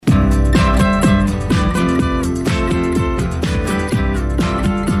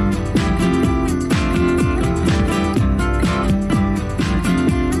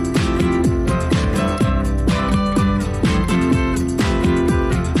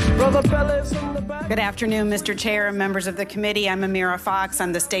Good afternoon, Mr. Chair and members of the committee. I'm Amira Fox.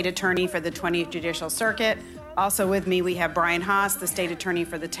 I'm the state attorney for the 20th Judicial Circuit. Also with me, we have Brian Haas, the state attorney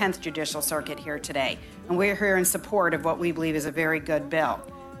for the 10th Judicial Circuit here today. And we're here in support of what we believe is a very good bill.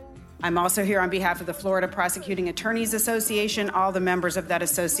 I'm also here on behalf of the Florida Prosecuting Attorneys Association. All the members of that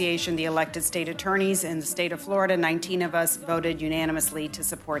association, the elected state attorneys in the state of Florida, 19 of us voted unanimously to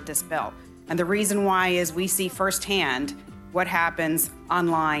support this bill. And the reason why is we see firsthand what happens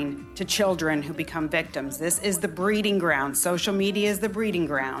online to children who become victims. This is the breeding ground. Social media is the breeding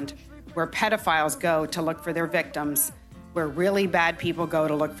ground where pedophiles go to look for their victims, where really bad people go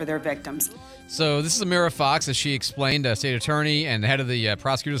to look for their victims. So this is Amira Fox, as she explained, state attorney and head of the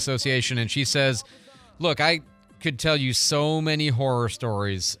Prosecutors Association, and she says, look, I could tell you so many horror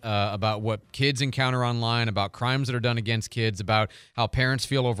stories about what kids encounter online, about crimes that are done against kids, about how parents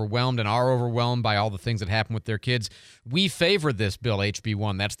feel overwhelmed and are overwhelmed by all the things that happen with their kids. We favor this bill,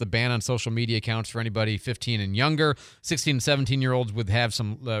 HB1. That's the ban on social media accounts for anybody 15 and younger. 16 and 17-year-olds would have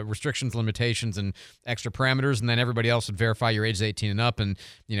some restrictions, limitations, and extra parameters, and then everybody else would verify your age is 18 and up, and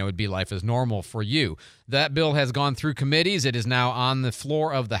it'd be life as normal for you. That bill has gone through committees. It is now on the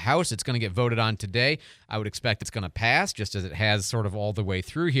floor of the House. It's going to get voted on today. I would expect it's going to pass, just as it has sort of all the way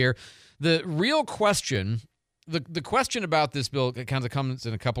through here. The real question, the question about this bill kind of comes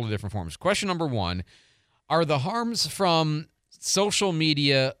in a couple of different forms. Question number one, are the harms from social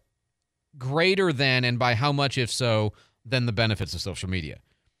media greater than, and by how much, if so, than the benefits of social media?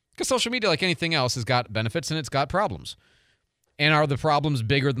 Because social media, like anything else, has got benefits and it's got problems. And are the problems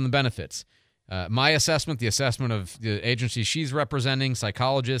bigger than the benefits? My assessment, the assessment of the agency she's representing,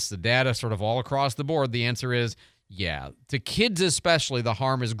 psychologists, the data, sort of all across the board, the answer is yeah. To kids especially, the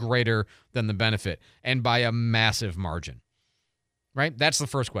harm is greater than the benefit, and by a massive margin. Right? That's the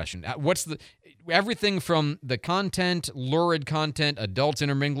first question. Everything from the content, lurid content, adults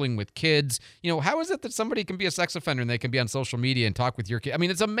intermingling with kids. How is it that somebody can be a sex offender and they can be on social media and talk with your kid? I mean,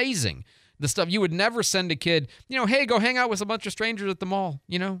 it's amazing. The stuff you would never send a kid, hey, go hang out with a bunch of strangers at the mall,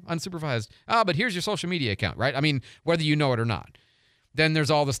 unsupervised. But here's your social media account, right? I mean, whether you know it or not. Then there's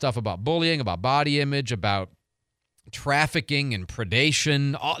all the stuff about bullying, about body image, about trafficking and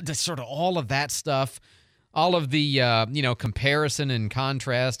predation, all of that stuff. All of the, comparison and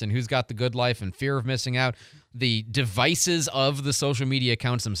contrast and who's got the good life and fear of missing out. The devices of the social media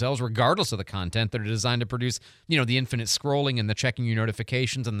accounts themselves, regardless of the content, that are designed to produce, the infinite scrolling and the checking your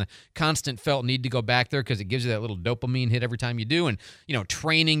notifications and the constant felt need to go back there because it gives you that little dopamine hit every time you do. And,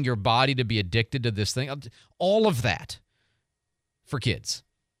 training your body to be addicted to this thing. All of that for kids.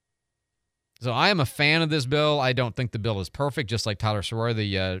 So I am a fan of this bill. I don't think the bill is perfect, just like Tyler Soroy,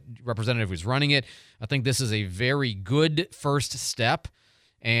 the representative who's running it. I think this is a very good first step.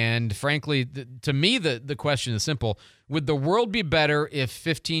 And frankly, to me, the question is simple. Would the world be better if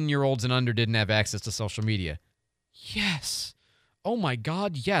 15-year-olds and under didn't have access to social media? Yes. Oh, my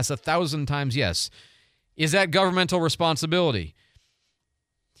God, yes. 1,000 times yes. Is that governmental responsibility?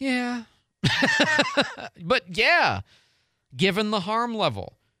 Yeah. But yeah, given the harm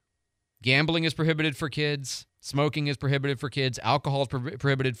level. Gambling is prohibited for kids. Smoking is prohibited for kids. Alcohol is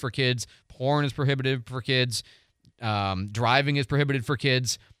prohibited for kids. Porn is prohibited for kids. Driving is prohibited for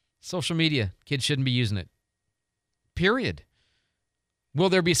kids. Social media, kids shouldn't be using it. Period. Will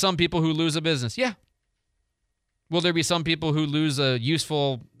there be some people who lose a business? Yeah. Will there be some people who lose a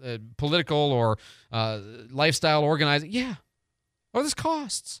useful political or lifestyle organizing? Yeah. Or there's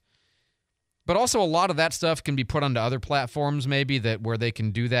costs. But also a lot of that stuff can be put onto other platforms maybe where they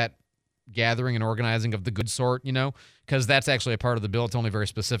can do that gathering and organizing of the good sort, because that's actually a part of the bill. It's only very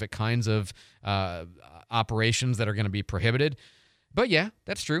specific kinds of operations that are going to be prohibited. But yeah,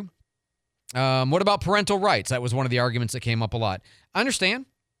 that's true. What about parental rights? That was one of the arguments that came up a lot. I understand.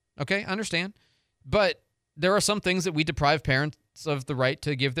 Okay, I understand. But there are some things that we deprive parents of the right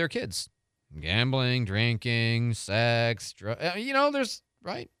to give their kids. Gambling, drinking, sex, there's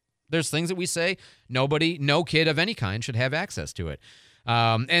things that we say no kid of any kind should have access to it.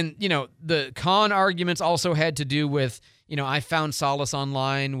 The con arguments also had to do with, I found solace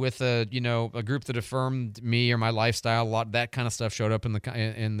online with a group that affirmed me or my lifestyle. A lot that kind of stuff showed up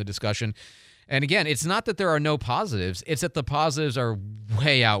in the discussion. And again, it's not that there are no positives. It's that the positives are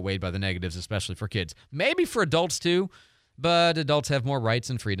way outweighed by the negatives, especially for kids. Maybe for adults too, but adults have more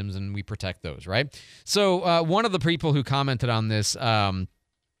rights and freedoms, and we protect those, right? So one of the people who commented on this,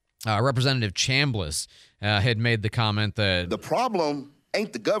 Representative Chambliss, had made the comment that the problem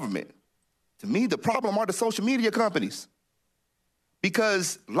ain't the government. To me, the problem are the social media companies.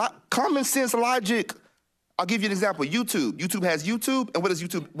 Because common sense logic, I'll give you an example. YouTube. YouTube has YouTube, and what does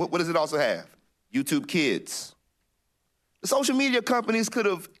YouTube? What does it also have? YouTube Kids. The social media companies could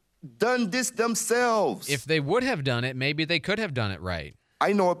have done this themselves. If they would have done it, maybe they could have done it right.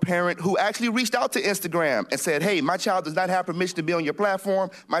 I know a parent who actually reached out to Instagram and said, hey, my child does not have permission to be on your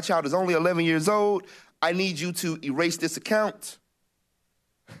platform. My child is only 11 years old. I need you to erase this account.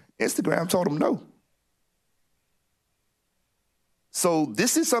 Instagram told him no. So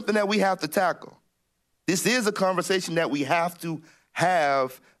this is something that we have to tackle. This is a conversation that we have to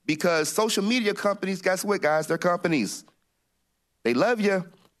have because social media companies, guess what, guys? They're companies. They love you,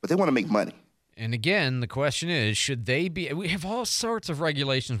 but they want to make money. And again, the question is, should they be? We have all sorts of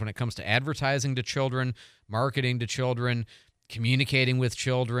regulations when it comes to advertising to children, marketing to children, communicating with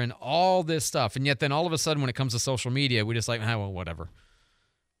children, all this stuff. And yet then all of a sudden when it comes to social media, we just like, well, whatever.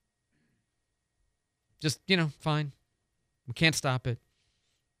 Just, fine. We can't stop it.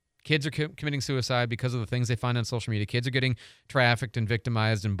 Kids are committing suicide because of the things they find on social media. Kids are getting trafficked and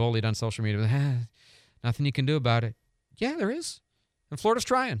victimized and bullied on social media. Nothing you can do about it. Yeah, there is. And Florida's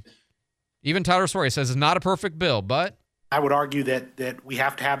trying. Even Tyler Story says it's not a perfect bill, but I would argue that we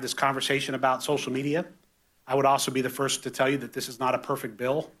have to have this conversation about social media. I would also be the first to tell you that this is not a perfect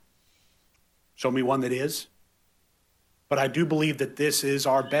bill. Show me one that is. But I do believe that this is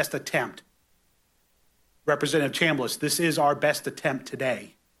our best attempt. Representative Chambliss, this is our best attempt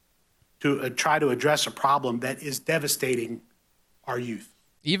today to try to address a problem that is devastating our youth.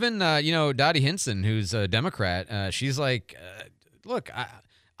 Even, Dottie Hinson, who's a Democrat, she's like, look,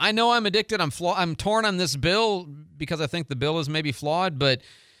 I know I'm addicted. I'm torn on this bill because I think the bill is maybe flawed, but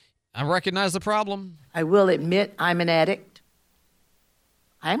I recognize the problem. I will admit I'm an addict.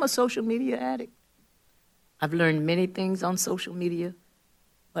 I'm a social media addict. I've learned many things on social media,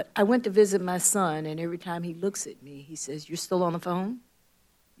 but I went to visit my son, and every time he looks at me, he says, "You're still on the phone?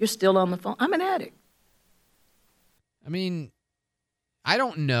 You're still on the phone?" I'm an addict. I mean, I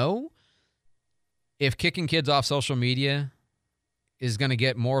don't know if kicking kids off social media is going to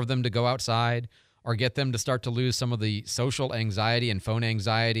get more of them to go outside or get them to start to lose some of the social anxiety and phone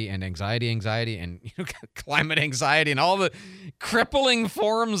anxiety and anxiety and climate anxiety and all the crippling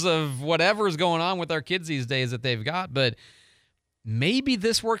forms of whatever is going on with our kids these days that they've got. But maybe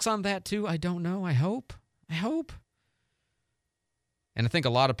this works on that too. I don't know. I hope. And I think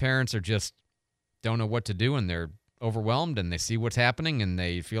a lot of parents are just don't know what to do, and they're overwhelmed, and they see what's happening, and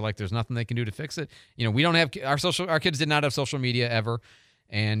they feel like there's nothing they can do to fix it. We don't have our kids did not have social media ever,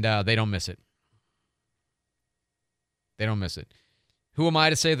 and they don't miss it. They don't miss it. Who am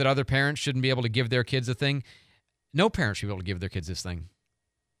I to say that other parents shouldn't be able to give their kids a thing? No parent should be able to give their kids this thing.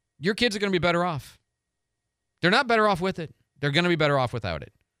 Your kids are going to be better off. They're not better off with it. They're going to be better off without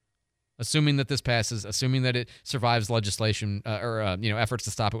it. Assuming that this passes, assuming that it survives legislation or efforts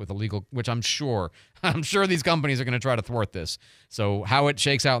to stop it with illegal, which I'm sure these companies are going to try to thwart this. So how it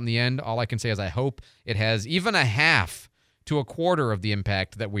shakes out in the end, all I can say is I hope it has even a half to a quarter of the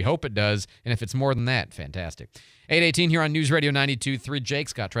impact that we hope it does. And if it's more than that, fantastic. 8:18 here on News Radio 92.3.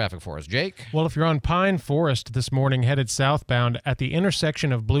 Jake's got traffic for us. Jake? Well, if you're on Pine Forest this morning headed southbound at the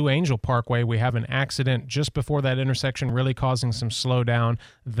intersection of Blue Angel Parkway, we have an accident just before that intersection, really causing some slowdown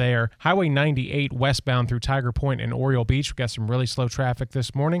there. Highway 98 westbound through Tiger Point and Oriole Beach. We've got some really slow traffic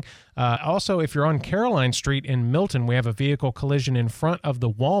this morning. Also, if you're on Caroline Street in Milton, we have a vehicle collision in front of the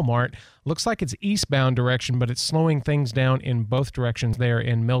Walmart. Looks like it's eastbound direction, but it's slowing things down in both directions there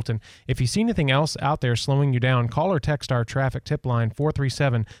in Milton. If you see anything else out there slowing you down, call or text our traffic tip line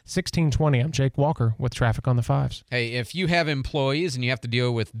 437-1620. I'm Jake Walker with Traffic on the Fives. Hey, if you have employees and you have to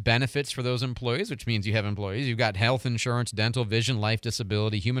deal with benefits for those employees, which means you have employees, you've got health insurance, dental, vision, life,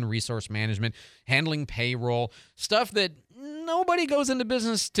 disability, human resource management, handling payroll, stuff that nobody goes into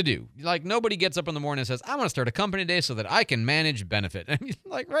business to do. Like, nobody gets up in the morning and says, I want to start a company today so that I can manage benefit. I mean,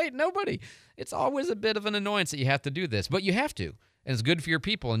 right? Nobody. It's always a bit of an annoyance that you have to do this, but you have to. And it's good for your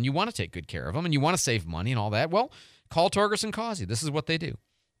people, and you want to take good care of them, and you want to save money and all that. Well, call Torgerson Causey. This is what they do.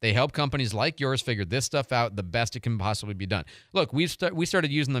 They help companies like yours figure this stuff out the best it can possibly be done. Look, we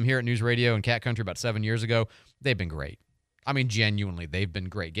started using them here at News Radio and Cat Country about 7 years ago. They've been great. I mean, genuinely, they've been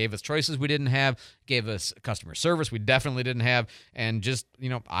great. Gave us choices we didn't have, gave us customer service we definitely didn't have, and just,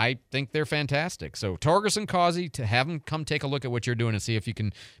 I think they're fantastic. So Torgerson Causey, to have them come take a look at what you're doing and see if you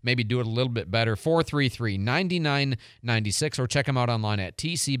can maybe do it a little bit better, 433-9996, or check them out online at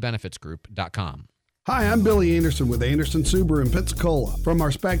tcbenefitsgroup.com. Hi, I'm Billy Anderson with Anderson Subaru in Pensacola. From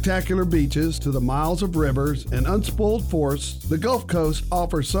our spectacular beaches to the miles of rivers and unspoiled forests, the Gulf Coast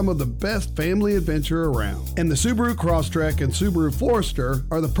offers some of the best family adventure around. And the Subaru Crosstrek and Subaru Forester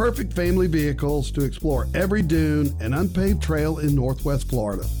are the perfect family vehicles to explore every dune and unpaved trail in Northwest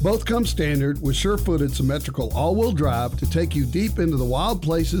Florida. Both come standard with sure-footed symmetrical all-wheel drive to take you deep into the wild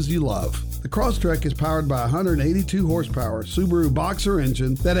places you love. The Crosstrek is powered by a 182 horsepower Subaru Boxer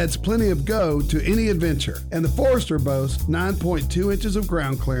engine that adds plenty of go to any adventure. And the Forester boasts 9.2 inches of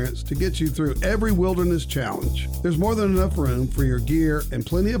ground clearance to get you through every wilderness challenge. There's more than enough room for your gear and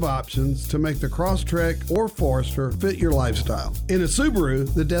plenty of options to make the Crosstrek or Forester fit your lifestyle. In a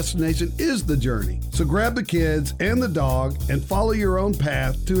Subaru, the destination is the journey. So grab the kids and the dog and follow your own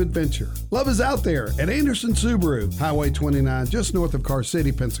path to adventure. Love is out there at Anderson Subaru, Highway 29, just north of Car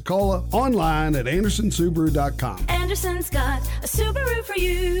City, Pensacola. Online at andersonsubaru.com. Anderson's got a Subaru for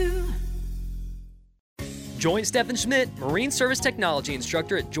you. Join Stephen Schmidt, Marine Service Technology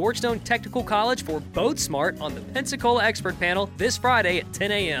Instructor at Georgetown Technical College for Boat Smart on the Pensacola Expert Panel this Friday at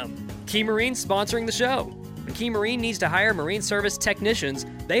 10 a.m. Key Marine's sponsoring the show. When Key Marine needs to hire Marine Service technicians,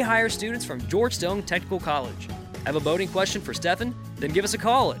 they hire students from Georgetown Technical College. Have a boating question for Stephen? Then give us a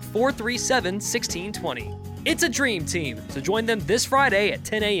call at 437-1620. It's a dream team, so join them this Friday at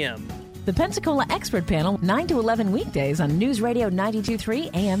 10 a.m. The Pensacola Expert Panel, 9 to 11 weekdays on News Radio 92.3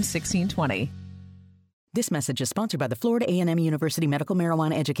 AM 1620. This message is sponsored by the Florida A&M University Medical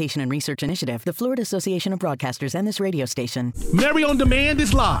Marijuana Education and Research Initiative, the Florida Association of Broadcasters, and this radio station. Mary on Demand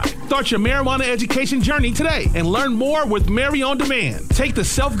is live. Start your marijuana education journey today and learn more with Mary on Demand. Take the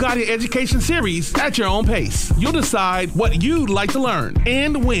self-guided education series at your own pace. You'll decide what you'd like to learn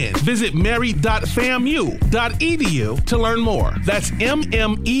and when. Visit mary.famu.edu to learn more. That's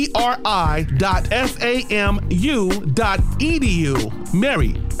mmeri.famu.edu.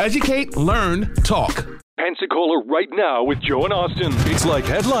 Mary, educate, learn, talk. Pensacola right now with Joe and Austin. It's like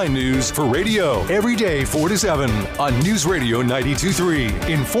headline news for radio. Every day 4 to 7 on News Radio 92.3.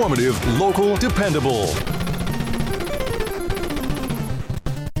 Informative, local, dependable.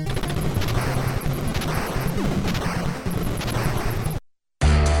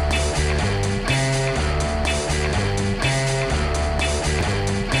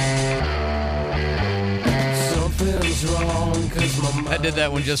 I did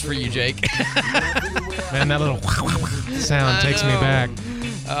that one just for you, Jake. Man, that little sound takes me back.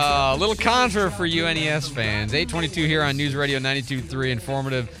 A little contra for you NES fans. 8:22 here on News Radio 92.3.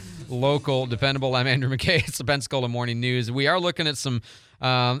 Informative, local, dependable. I'm Andrew McKay. It's the Pensacola Morning News. We are looking at some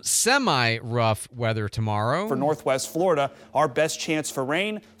semi-rough weather tomorrow. For Northwest Florida, our best chance for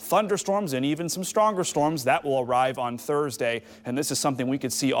rain, thunderstorms, and even some stronger storms that will arrive on Thursday. And this is something we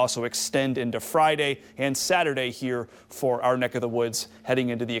could see also extend into Friday and Saturday here for our neck of the woods heading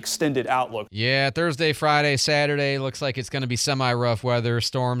into the extended outlook. Yeah, Thursday, Friday, Saturday, looks like it's going to be semi-rough weather,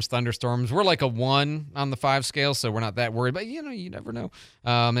 storms, thunderstorms. We're like a 1 on the 5 scale, so we're not that worried. But, you never know.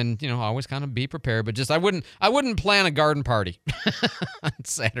 And, always kind of be prepared. But just I wouldn't plan a garden party on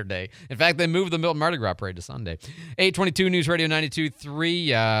Saturday. In fact, they moved the Milton Mardi Gras Parade to Sunday. 8:22 News Radio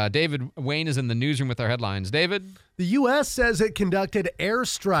 92.3. David Wayne is in the newsroom with our headlines. David? The U.S. says it conducted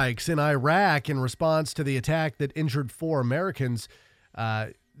airstrikes in Iraq in response to the attack that injured 4 Americans.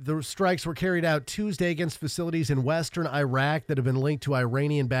 The strikes were carried out Tuesday against facilities in western Iraq that have been linked to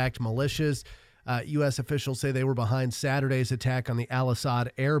Iranian-backed militias. U.S. officials say they were behind Saturday's attack on the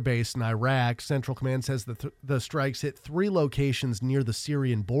Al-Assad air base in Iraq. Central Command says the strikes hit 3 locations near the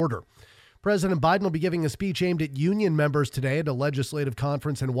Syrian border. President Biden will be giving a speech aimed at union members today at a legislative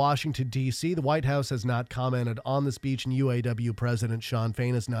conference in Washington, D.C. The White House has not commented on the speech, and UAW President Sean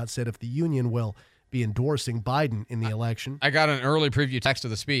Fain has not said if the union will be endorsing Biden in the election. I got an early preview text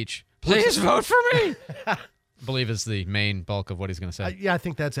of the speech. Please vote for me. I believe is the main bulk of what he's going to say. Yeah, I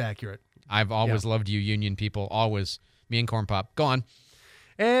think that's accurate. I've always loved you, union people. Always. Me and Corn Pop. Go on.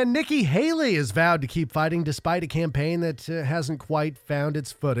 And Nikki Haley has vowed to keep fighting despite a campaign that hasn't quite found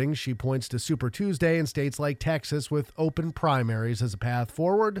its footing. She points to Super Tuesday in states like Texas with open primaries as a path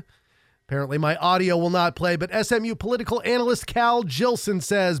forward. Apparently my audio will not play, but SMU political analyst Cal Jilson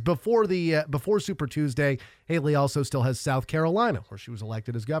says before Super Tuesday, Haley also still has South Carolina, where she was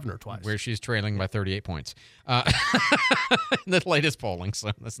elected as governor twice. Where she's trailing by 38 points. The latest polling,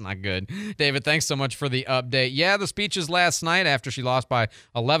 so that's not good. David, thanks so much for the update. Yeah, the speeches last night after she lost by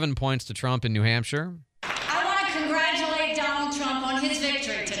 11 points to Trump in New Hampshire. I want to congratulate Donald Trump on his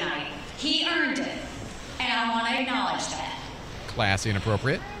victory tonight. He earned it, and I want to acknowledge that. Classy and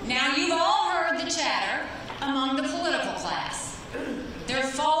appropriate. Now, you've all heard the chatter among the political class. They're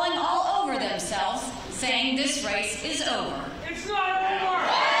falling all over themselves, saying this race is over. It's not over!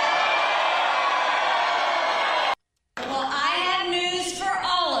 Well, I have news for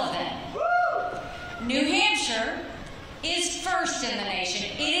all of them. New Hampshire is first in the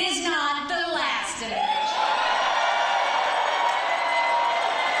nation. It is not the last in the nation.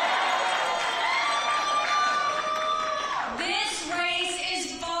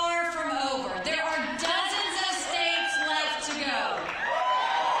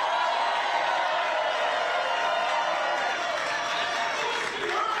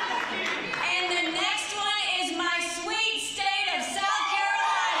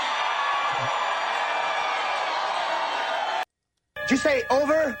 Did you say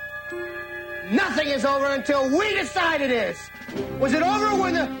over? Nothing is over until we decide it is. Was it over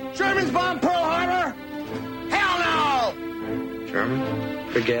when the Germans bombed Pearl Harbor? Hell no! German?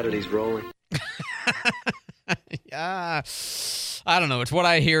 Forget it, he's rolling. Yeah. I don't know. It's what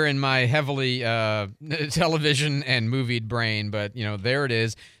I hear in my heavily television and movied brain, but, there it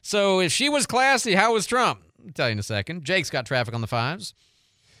is. So if she was classy, how was Trump? I'll tell you in a second. Jake's got traffic on the fives.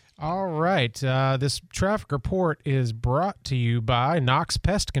 All right. This traffic report is brought to you by Knox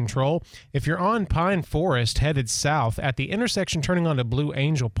Pest Control. If you're on Pine Forest headed south at the intersection turning onto Blue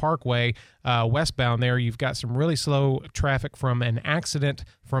Angel Parkway westbound there, you've got some really slow traffic from an accident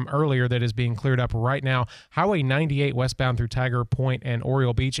from earlier that is being cleared up right now. Highway 98 westbound through Tiger Point and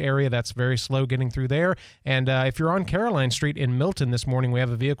Oriole Beach area, that's very slow getting through there. And if you're on Caroline Street in Milton this morning, we have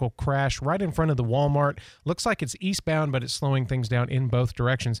a vehicle crash right in front of the Walmart. Looks like it's eastbound, but it's slowing things down in both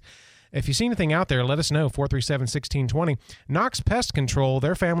directions. If you see anything out there, let us know, 437-1620. Knox Pest Control,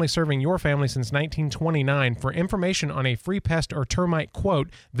 their family serving your family since 1929. For information on a free pest or termite quote,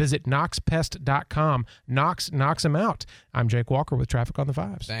 visit knoxpest.com. Knox knocks them out. I'm Jake Walker with Traffic on the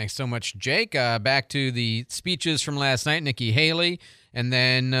Fives. Thanks so much, Jake. Back to the speeches from last night, Nikki Haley. And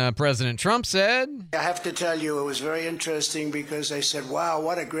then President Trump said, I have to tell you, it was very interesting because I said, wow,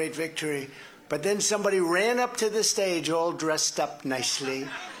 what a great victory. But then somebody ran up to the stage all dressed up nicely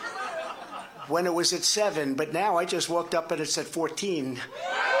when it was at 7, but now I just walked up and it's at 14.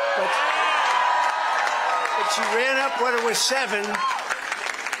 But she ran up when it was 7,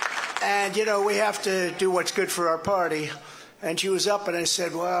 and, we have to do what's good for our party. And she was up, and I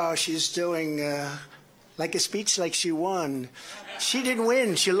said, wow, she's doing like a speech like she won. She didn't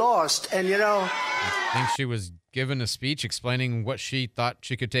win, she lost, and, I think she was given a speech explaining what she thought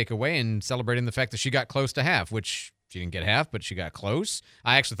she could take away and celebrating the fact that she got close to half, which she didn't get half, but she got close.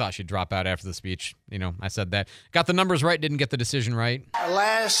 I actually thought she'd drop out after the speech. I said that. Got the numbers right, didn't get the decision right.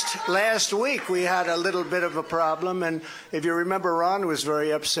 Last week, we had a little bit of a problem, and if you remember, Ron was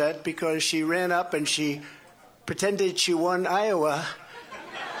very upset because she ran up and she pretended she won Iowa.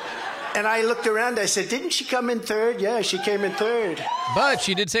 And I looked around, I said, didn't she come in third? Yeah, she came in third. But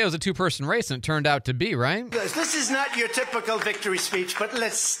she did say it was a two-person race, and it turned out to be, right? This is not your typical victory speech, but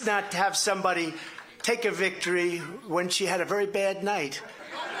let's not have somebody take a victory when she had a very bad night.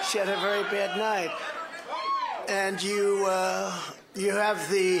 She had a very bad night. And you have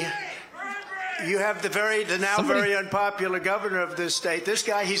the very unpopular governor of this state. This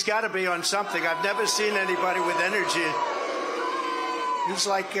guy, he's got to be on something. I've never seen anybody with energy. He's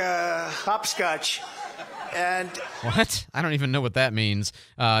like hopscotch. And what? I don't even know what that means.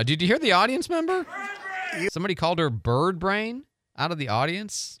 Did you hear the audience member? Somebody called her bird brain out of the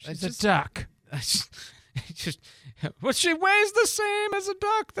audience. She's a duck. Well, she weighs the same as a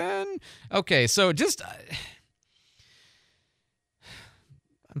duck then. Okay, so just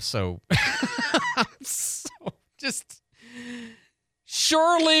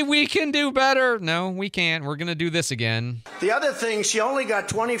surely we can do better. No, we can't. We're going to do this again. The other thing, she only got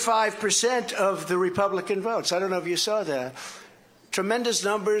 25% of the Republican votes. I don't know if you saw that. Tremendous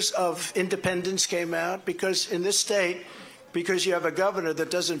numbers of independents came out because in this state, because you have a governor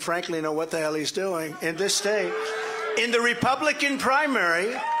that doesn't frankly know what the hell he's doing in this state. In the Republican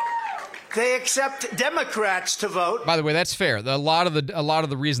primary, they accept Democrats to vote. By the way, that's fair. A lot of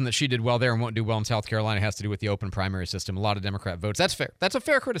the reason that she did well there and won't do well in South Carolina has to do with the open primary system. A lot of Democrat votes. That's fair. That's a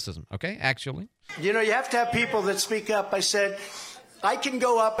fair criticism, okay, actually. You have to have people that speak up. I said, I can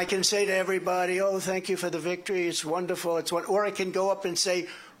go up, I can say to everybody, oh, thank you for the victory, it's wonderful, or I can go up and say,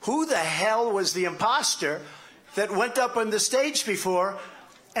 who the hell was the imposter that went up on the stage before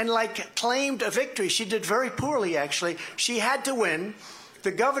and claimed a victory? She did very poorly, actually. She had to win.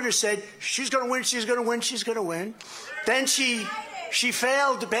 The governor said, she's going to win, she's going to win, she's going to win. Then she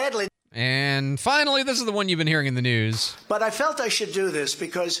failed badly. And finally, this is the one you've been hearing in the news. But I felt I should do this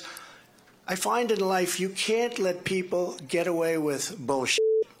because I find in life you can't let people get away with bullshit,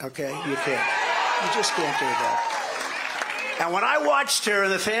 okay? You can't. You just can't do that. And when I watched her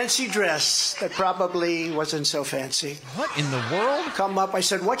in the fancy dress that probably wasn't so fancy. What in the world? Come up, I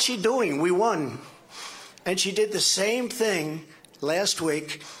said, what's she doing? We won. And she did the same thing last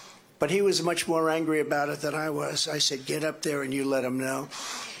week, but he was much more angry about it than I was. I said, get up there and you let him know.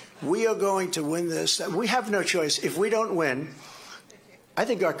 We are going to win this. We have no choice. If we don't win, I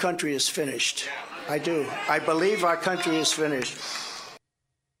think our country is finished. I do. I believe our country is finished.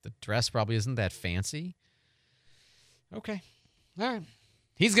 The dress probably isn't that fancy. Okay. All right.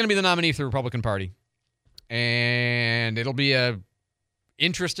 He's going to be the nominee for the Republican Party. And it'll be a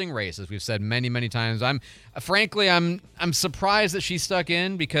interesting race, as we've said many, many times. I'm surprised that she stuck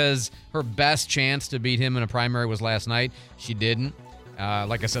in because her best chance to beat him in a primary was last night. She didn't.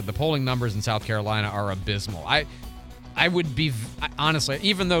 Like I said, the polling numbers in South Carolina are abysmal. I would be, honestly,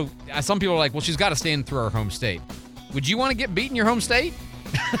 even though some people are like, well, she's got to stand through her home state. Would you want to get beat in your home state?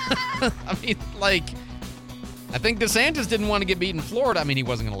 I mean, like, I think DeSantis didn't want to get beat in Florida. I mean, he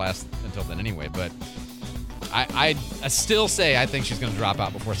wasn't going to last until then anyway, but I still say I think she's going to drop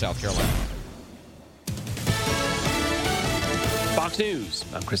out before South Carolina. Fox News,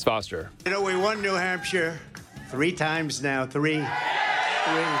 I'm Chris Foster. You know, we won New Hampshire 3 times now, 3.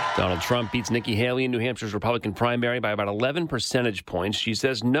 Donald Trump beats Nikki Haley in New Hampshire's Republican primary by about 11 percentage points. She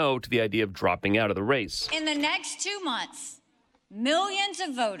says no to the idea of dropping out of the race. In the next 2 months, millions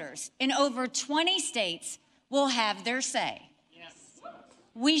of voters in over 20 states will have their say. Yes.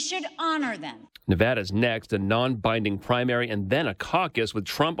 We should honor them. Nevada's next, a non-binding primary and then a caucus with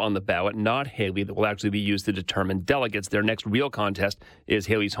Trump on the ballot, not Haley, that will actually be used to determine delegates. Their next real contest is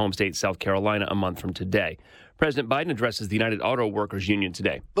Haley's home state, South Carolina, a month from today. President Biden addresses the United Auto Workers Union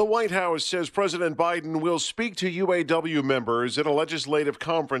today. The White House says President Biden will speak to UAW members at a legislative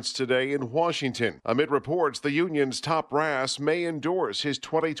conference today in Washington. Amid reports the union's top brass may endorse his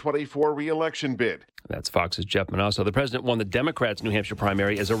 2024 re-election bid. That's Fox's Jeff Manasso. The president won the Democrats' New Hampshire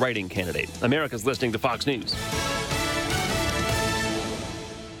primary as a writing candidate. America's listening to Fox News.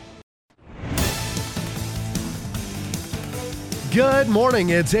 Good morning.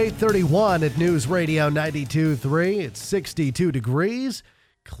 It's 8:31 at News Radio 92.3. It's 62 degrees,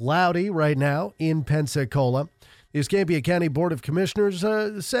 cloudy right now in Pensacola. The Escambia County Board of Commissioners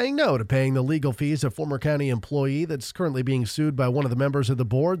saying no to paying the legal fees of former county employee that's currently being sued by one of the members of the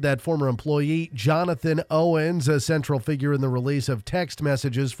board. That former employee, Jonathan Owens, a central figure in the release of text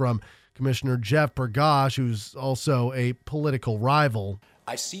messages from Commissioner Jeff Burgash, who's also a political rival.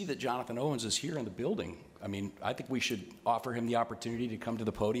 I see that Jonathan Owens is here in the building. I mean, I think we should offer him the opportunity to come to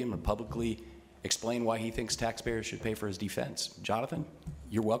the podium and publicly explain why he thinks taxpayers should pay for his defense. Jonathan,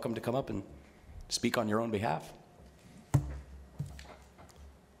 you're welcome to come up and speak on your own behalf. He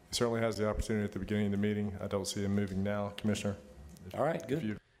certainly has the opportunity at the beginning of the meeting. I don't see him moving now, Commissioner. All right,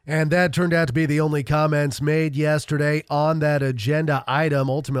 good. And that turned out to be the only comments made yesterday on that agenda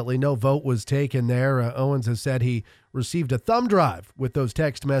item. Ultimately, no vote was taken there. Owens has said he received a thumb drive with those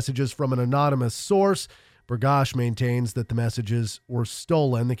text messages from an anonymous source. Burgash maintains that the messages were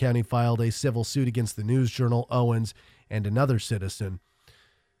stolen. The county filed a civil suit against the News Journal, Owens, and another citizen.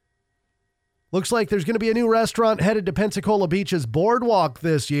 Looks like there's going to be a new restaurant headed to Pensacola Beach's boardwalk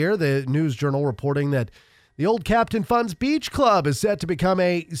this year. The News Journal reporting that the old Captain Fun's Beach Club is set to become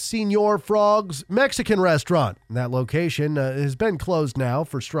a Senor Frog's Mexican restaurant. That location has been closed now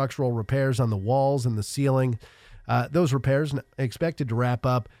for structural repairs on the walls and the ceiling. Those repairs expected to wrap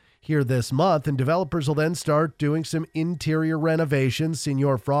up here this month, and developers will then start doing some interior renovations.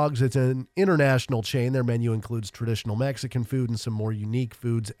 Senor Frog's, it's an international chain. Their menu includes traditional Mexican food and some more unique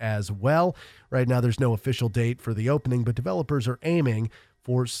foods as well. Right now, there's no official date for the opening, but developers are aiming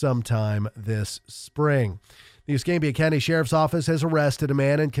for sometime this spring. The Escambia County Sheriff's Office has arrested a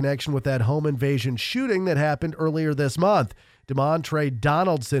man in connection with that home invasion shooting that happened earlier this month. DeMontre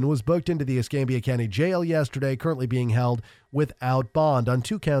Donaldson was booked into the Escambia County Jail yesterday, currently being held without bond on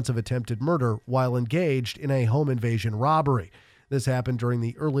 2 counts of attempted murder while engaged in a home invasion robbery. This happened during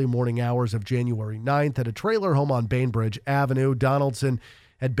the early morning hours of January 9th at a trailer home on Bainbridge Avenue. Donaldson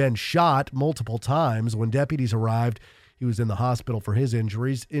had been shot multiple times. When deputies arrived, he was in the hospital for his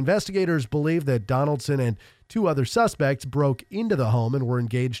injuries. Investigators believe that Donaldson and 2 other suspects broke into the home and were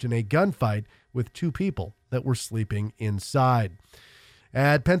engaged in a gunfight with 2 people that were sleeping inside.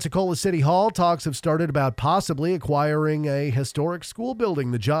 At Pensacola City Hall, talks have started about possibly acquiring a historic school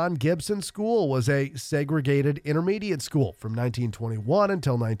building. The John Gibson School was a segregated intermediate school from 1921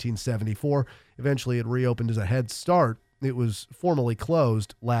 until 1974. Eventually, it reopened as a Head Start. It was formally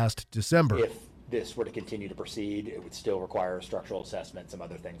closed last December. If this were to continue to proceed, it would still require a structural assessment, some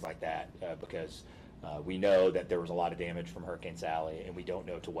other things like that, because we know that there was a lot of damage from Hurricane Sally, and we don't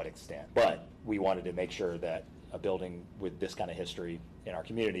know to what extent. But we wanted to make sure that a building with this kind of history in our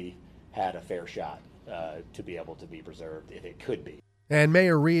community had a fair shot to be able to be preserved if it could be. And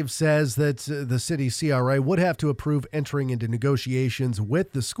Mayor Reeves says that the city CRA would have to approve entering into negotiations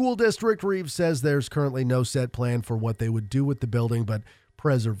with the school district. Reeves says there's currently no set plan for what they would do with the building, but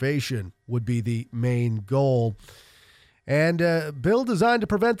preservation would be the main goal. And a bill designed to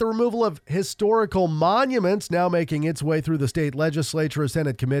prevent the removal of historical monuments now making its way through the state legislature. A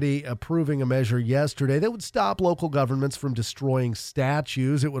Senate committee approving a measure yesterday that would stop local governments from destroying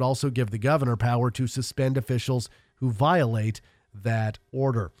statues. It would also give the governor power to suspend officials who violate that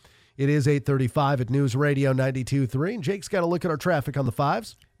order. It is 8:35 at News Radio 92.3. And Jake's got a look at our traffic on the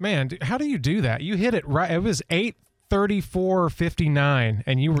 5s. Man, how do you do that? You hit it right. It was 8:30 34-59,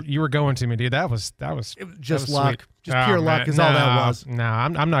 and you were going to me, dude. That was just that was luck. Sweet. Just pure luck is all that was. No,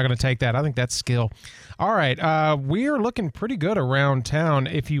 I'm not going to take that. I think that's skill. All right, we are looking pretty good around town.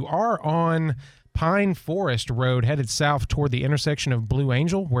 If you are on Pine Forest Road headed south toward the intersection of Blue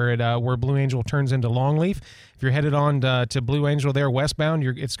Angel, where Blue Angel turns into Longleaf. If you're headed on to Blue Angel there westbound,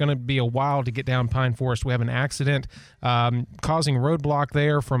 it's going to be a while to get down Pine Forest. We have an accident causing roadblock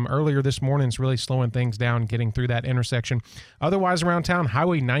there from earlier this morning. It's really slowing things down getting through that intersection. Otherwise around town,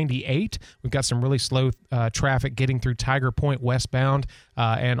 Highway 98, we've got some really slow traffic getting through Tiger Point westbound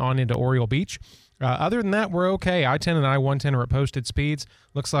and on into Oriole Beach. Other than that, we're okay. I-10 and I-110 are at posted speeds.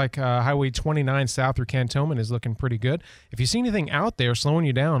 Looks like Highway 29 south through Cantonment is looking pretty good. If you see anything out there slowing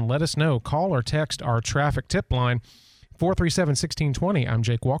you down, let us know. Call or text our traffic tip line, 437-1620. I'm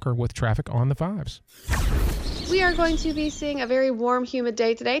Jake Walker with Traffic on the Fives. We are going to be seeing a very warm, humid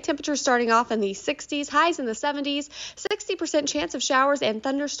day today. Temperatures starting off in the 60s, highs in the 70s, 60% chance of showers and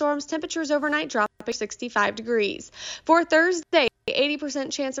thunderstorms. Temperatures overnight dropping 65 degrees. For Thursday,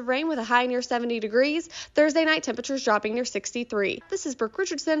 80% chance of rain with a high near 70 degrees. Thursday night, temperatures dropping near 63. This is Brooke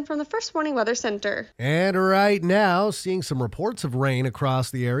Richardson from the First Warning Weather Center. And right now, seeing some reports of rain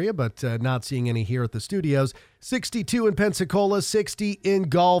across the area, but not seeing any here at the studios. 62 in Pensacola, 60 in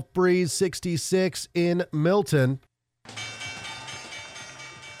Gulf Breeze, 66 in Milton.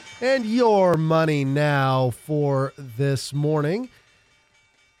 And your money now for this morning.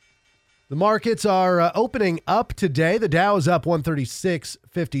 The markets are opening up today. The Dow is up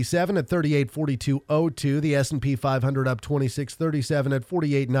 136.57 at 3842.02. The S&P 500 up 26.37 at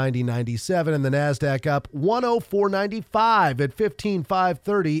 4890.97. And the NASDAQ up 104.95 at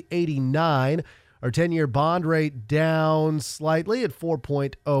 15,530.89. Our 10-year bond rate down slightly at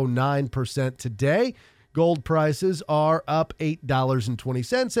 4.09% today. Gold prices are up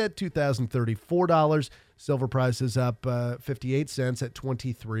 $8.20 at $2,034. Silver prices up 58 cents at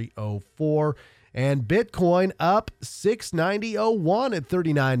 $23.04. And Bitcoin up $690.01 at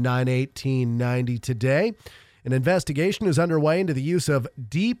 $39,918.90 today. An investigation is underway into the use of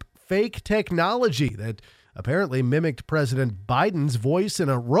deep fake technology that apparently mimicked President Biden's voice in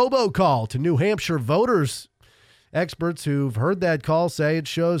a robocall to New Hampshire voters. Experts who've heard that call say it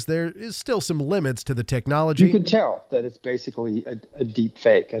shows there is still some limits to the technology. You can tell that it's basically a deep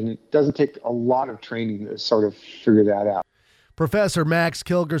fake, and it doesn't take a lot of training to sort of figure that out. Professor Max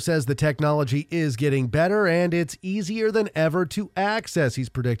Kilger says the technology is getting better and it's easier than ever to access. He's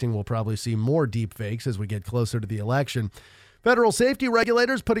predicting we'll probably see more deep fakes as we get closer to the election. Federal safety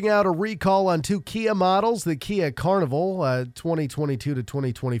regulators putting out a recall on two Kia models, the Kia Carnival 2022 to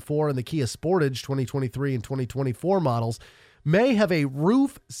 2024 and the Kia Sportage 2023 and 2024 models may have a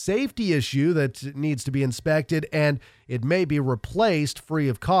roof safety issue that needs to be inspected, and it may be replaced free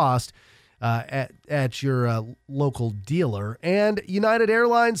of cost at your local dealer. And United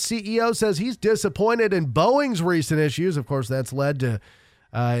Airlines CEO says he's disappointed in Boeing's recent issues. Of course, that's led to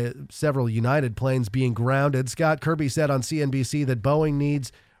several United planes being grounded. Scott Kirby said on CNBC that Boeing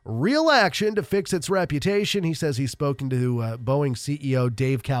needs real action to fix its reputation. He says he's spoken to Boeing CEO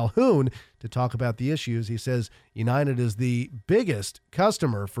Dave Calhoun to talk about the issues. He says United is the biggest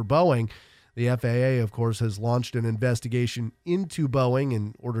customer for Boeing. The FAA, of course, has launched an investigation into Boeing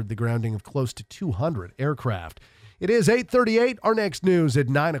and ordered the grounding of close to 200 aircraft. It is 8:38. Our next news at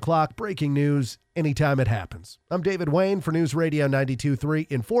 9 o'clock. Breaking news anytime it happens. I'm David Wayne for News Radio 92.3.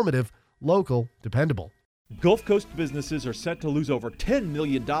 Informative, local, dependable. Gulf Coast businesses are set to lose over $10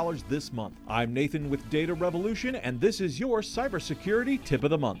 million this month. I'm Nathan with Data Revolution, and this is your cybersecurity tip of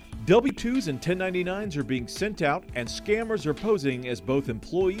the month. W-2s and 1099s are being sent out, and scammers are posing as both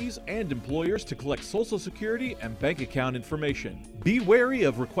employees and employers to collect Social Security and bank account information. Be wary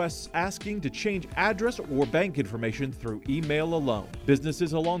of requests asking to change address or bank information through email alone.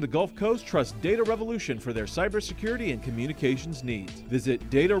 Businesses along the Gulf Coast trust Data Revolution for their cybersecurity and communications needs. Visit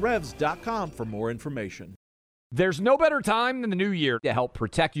datarevs.com for more information. There's no better time than the new year to help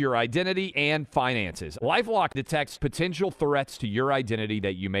protect your identity and finances. LifeLock detects potential threats to your identity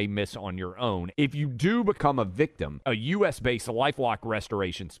that you may miss on your own. If you do become a victim, a U.S.-based LifeLock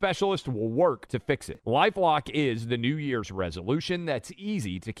restoration specialist will work to fix it. LifeLock is the New Year's resolution that's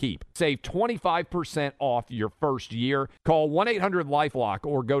easy to keep. Save 25% off your first year. Call 1-800-LifeLock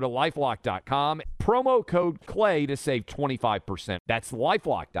or go to LifeLock.com. Promo code CLAY to save 25%. That's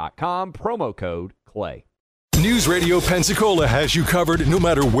LifeLock.com, promo code CLAY. News Radio Pensacola has you covered no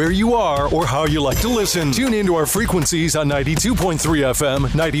matter where you are or how you like to listen. Tune into our frequencies on 92.3 FM,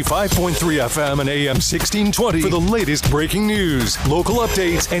 95.3 FM, and AM 1620 for the latest breaking news, local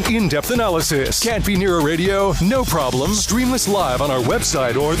updates, and in-depth analysis. Can't be near a radio? No problem. Stream us live on our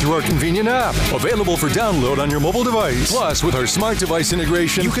website or through our convenient app. Available for download on your mobile device. Plus, with our smart device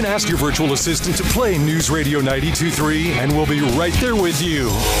integration, you can ask your virtual assistant to play News Radio 92.3, and we'll be right there with you.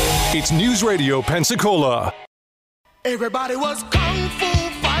 It's News Radio Pensacola. Everybody was kung fu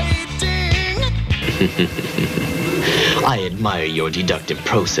fighting. I admire your deductive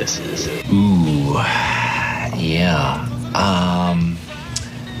processes. Ooh, yeah. I'm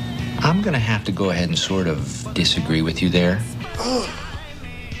gonna have to go ahead and sort of disagree with you there.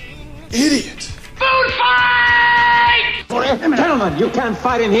 Idiot. Food fight! Gentlemen, you can't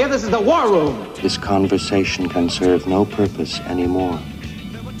fight in here. This is the war room. This conversation can serve no purpose anymore.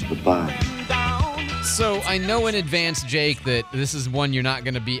 Goodbye. So I know in advance, Jake, that this is one you're not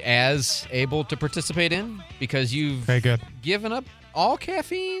going to be as able to participate in because you've given up all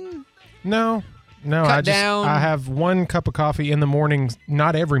caffeine? No, Cut down. I have 1 cup of coffee in the morning,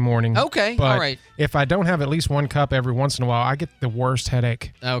 not every morning. Okay, but all right. If I don't have at least 1 cup every once in a while, I get the worst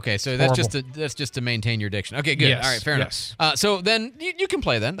headache. Okay, so that's just to maintain your addiction. Okay, good. Yes, all right, fair enough. So then you can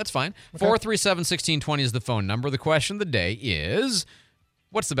play then. That's fine. 437-1620 is the phone number. The question of the day is,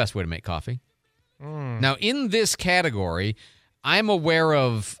 what's the best way to make coffee? Now, in this category, I'm aware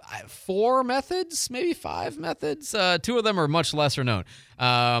of 4 methods, maybe 5 methods. 2 of them are much lesser known.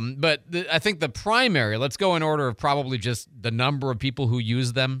 But I think the primary, let's go in order of probably just the number of people who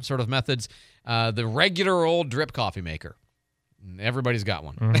use them sort of methods. The regular old drip coffee maker. Everybody's got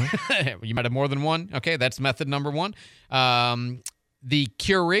one. Mm-hmm. You might have more than one. Okay, that's method number 1. The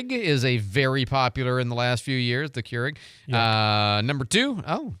Keurig is a very popular in the last few years, the Keurig. Yeah. Number 2,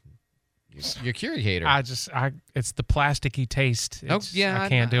 you're a Keurig hater. It's the plasticky taste. I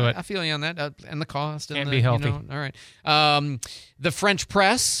can't do it. I feel you on that. And the cost. Can't be healthy. All right. The French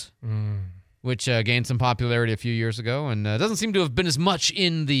press, which gained some popularity a few years ago and doesn't seem to have been as much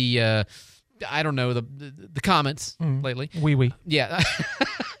in the, the comments lately. Oui. Yeah.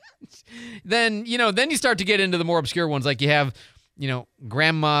 Then you start to get into the more obscure ones. Like you have,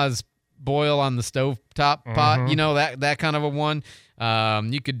 grandma's boil on the stovetop pot, that kind of a one.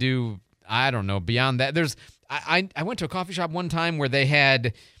 You could do, I don't know, beyond that. I went to a coffee shop one time where they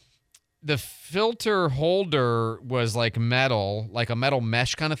had the filter holder was like metal, like a metal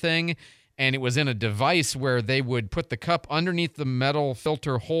mesh kind of thing, and it was in a device where they would put the cup underneath the metal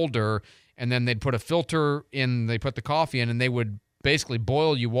filter holder, and then they'd put a filter in, they put the coffee in, and they would basically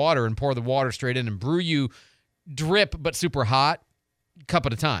boil you water and pour the water straight in and brew you drip, but super hot, cup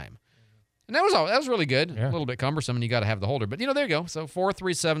at a time. And that was really good. Yeah. A little bit cumbersome, and you got to have the holder. But, there you go. So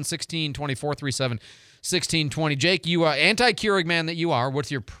 437-1620, 437-1620. Jake, you anti-Keurig man that you are,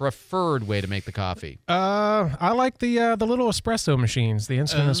 what's your preferred way to make the coffee? I like the little espresso machines, the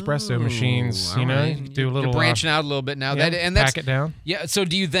instant espresso machines. Right. Do a little. You're branching out a little bit now. Yeah, pack it down. Yeah. So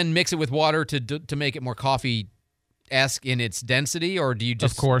do you then mix it with water to make it more coffee-esque in its density, or do you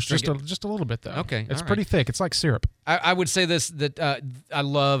just? Of course, just a little bit though. Okay, it's pretty thick. It's like syrup. I would say this that I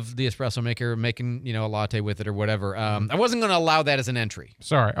love the espresso maker, making a latte with it or whatever. I wasn't going to allow that as an entry.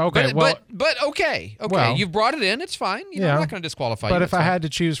 Sorry. Okay. But okay. Well, you've brought it in. It's fine. I'm not going to disqualify you. But if I had to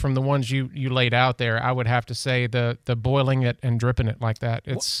choose from the ones you laid out there, I would have to say the boiling it and dripping it like that.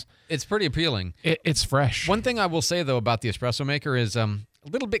 It's pretty appealing. It's fresh. One thing I will say though about the espresso maker is a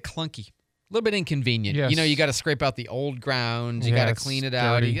little bit clunky. A little bit inconvenient. Yes. You got to scrape out the old grounds. You got to clean it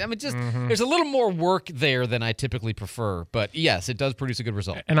out. There's a little more work there than I typically prefer. But yes, it does produce a good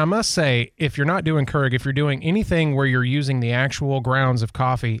result. And I must say, if you're not doing Keurig, if you're doing anything where you're using the actual grounds of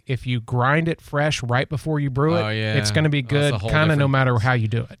coffee, if you grind it fresh right before you brew it, it's going to be good kind of no matter how you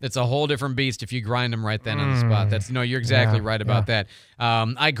do it. It's a whole different beast if you grind them right then on the spot. That's you're exactly right about that.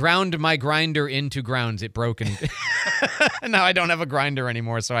 I ground my grinder into grounds. It broke and now I don't have a grinder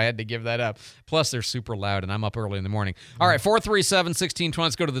anymore, so I had to give that up. Plus, they're super loud, and I'm up early in the morning. All right, 437-1620.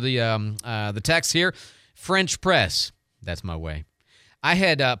 Let's go to the text here. French press. That's my way. I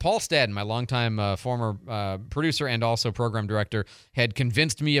had Paul Stadden, my longtime former producer and also program director, had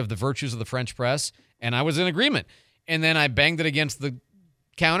convinced me of the virtues of the French press, and I was in agreement. And then I banged it against the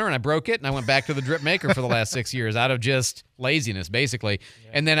counter and I broke it, and I went back to the drip maker for the last 6 years out of just laziness, basically.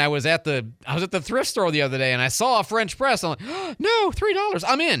 Yeah. And then I was at the thrift store the other day, and I saw a French press. I'm like, oh, no, $3.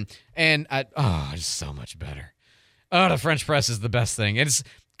 I'm in. And it's so much better. Oh, the French press is the best thing. It's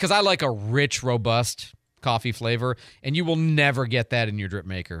because I like a rich, robust coffee flavor, and you will never get that in your drip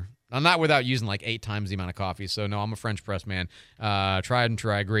maker. I'm not without using like 8 times the amount of coffee. So, no, I'm a French press man. Tried and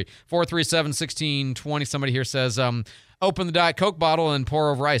true, I agree. 437-1620. Somebody here says, open the Diet Coke bottle and pour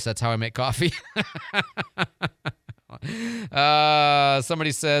over ice. That's how I make coffee.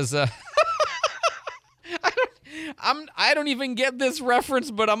 Somebody says, I don't even get this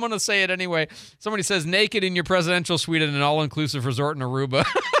reference, but I'm going to say it anyway. Somebody says, naked in your presidential suite at an all-inclusive resort in Aruba.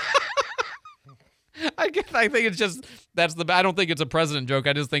 I think it's just, I don't think it's a president joke.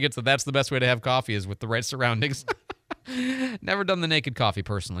 I just think that's the best way to have coffee is with the right surroundings. Never done the naked coffee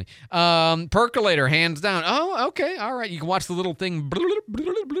personally. Percolator, hands down. Oh, okay. All right. You can watch the little thing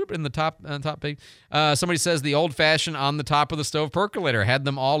in the top page. Somebody says the old fashioned on the top of the stove percolator. Had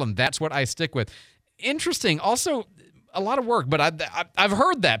them all, and that's what I stick with. Interesting. Also, a lot of work, but I've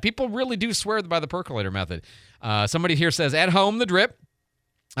heard that. People really do swear by the percolator method. Somebody here says, at home, the drip.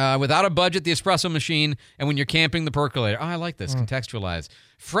 Without a budget, the espresso machine, and when you're camping, the percolator. Oh, I like this. Contextualize.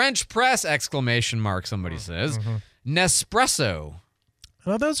 French press, ! Somebody says. Nespresso.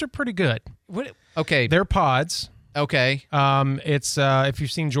 Well, those are pretty good. What? Okay. They're pods. Okay. It's if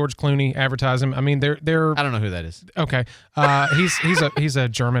you've seen George Clooney advertise them, I mean they're I don't know who that is. Okay. He's a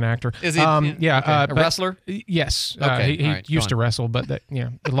German actor. Is he? Yeah. Okay. A wrestler? Yes. Okay. He right, used to wrestle, but a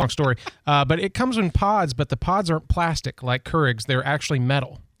long story. But it comes in pods, but the pods aren't plastic like Keurig's. They're actually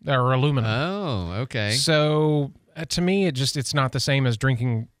metal or aluminum. Oh, okay. So to me, it's not the same as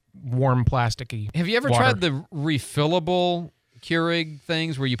drinking warm plasticky. Have you ever water. tried the refillable Keurig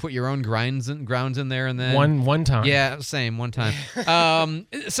things where you put your own grounds in there and then one time? Yeah, same one time.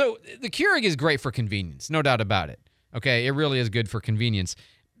 So the Keurig is great for convenience, no doubt about it. Okay, it really is good for convenience.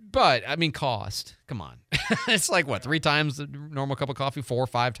 But I mean, cost. Come on, it's like what 3 times the normal cup of coffee, 4 or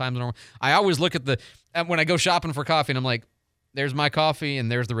 5 times the normal. I always look at when I go shopping for coffee, and I'm like, there's my coffee, and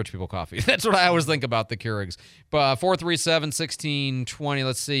there's the rich people coffee. That's what I always think about the Keurigs. But 437-1620.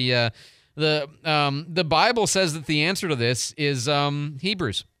 Let's see. The Bible says that the answer to this is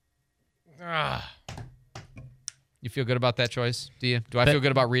Hebrews. You feel good about that choice? Do you? Do I feel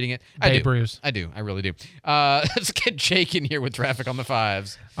good about reading it? I do. I do. I really do. Let's get Jake in here with traffic on the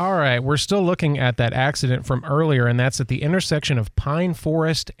 5s. All right. We're still looking at that accident from earlier, and that's at the intersection of Pine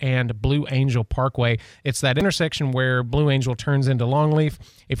Forest and Blue Angel Parkway. It's that intersection where Blue Angel turns into Longleaf.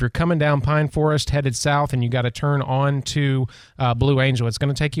 If you're coming down Pine Forest headed south and you got to turn on to Blue Angel, it's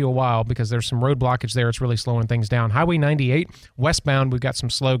going to take you a while because there's some road blockage there. It's really slowing things down. Highway 98 westbound, we've got some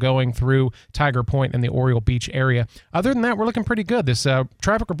slow going through Tiger Point and the Oriole Beach area. Other than that, we're looking pretty good. This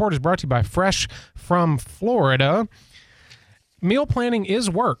traffic report is brought to you by Fresh from Florida. Meal planning is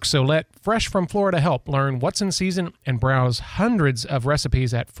work, so let Fresh from Florida help. Learn what's in season and browse hundreds of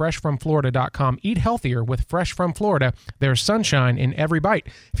recipes at freshfromflorida.com. Eat healthier with Fresh from Florida. There's sunshine in every bite.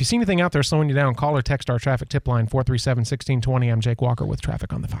 If you see anything out there slowing you down, call or text our traffic tip line 437-1620. I'm Jake Walker with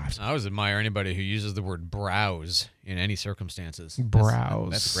traffic on the 5s. I always admire anybody who uses the word browse in any circumstances.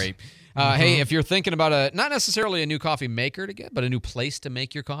 Browse. That's great. Hey, if you're thinking about not necessarily a new coffee maker to get, but a new place to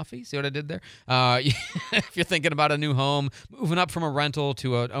make your coffee, see what I did there? If you're thinking about a new home, moving up from a rental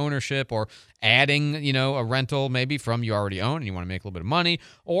to an ownership, or adding, a rental maybe from you already own and you want to make a little bit of money,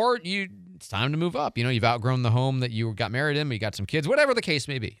 or it's time to move up. You've outgrown the home that you got married in, but you got some kids, whatever the case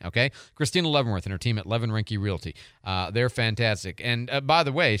may be, okay? Christina Leavenworth and her team at Levin Rinke Realty. They're fantastic. And by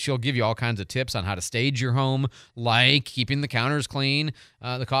the way, she'll give you all kinds of tips on how to stage your home, like keeping the counters clean.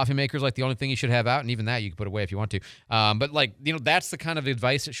 The coffee maker's like the only thing you should have out, and even that you can put away if you want to. But that's the kind of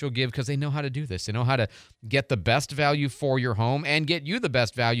advice that she'll give because they know how to do this. They know how to get the best value for your home and get you the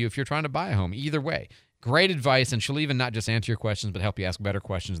best value if you're trying to buy a home. Either way. Great advice, and she'll even not just answer your questions, but help you ask better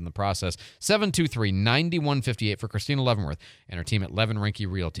questions in the process. 723-9158 for Christina Leavenworth and her team at Levin Rinke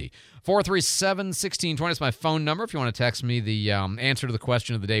Realty. 437-1620 is my phone number if you want to text me the answer to the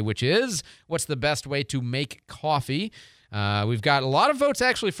question of the day, which is, what's the best way to make coffee? We've got a lot of votes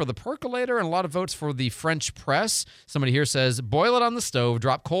actually for the percolator and a lot of votes for the French press. Somebody here says, boil it on the stove,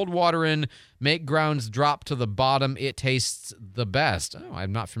 drop cold water in, make grounds drop to the bottom. It tastes the best. Oh,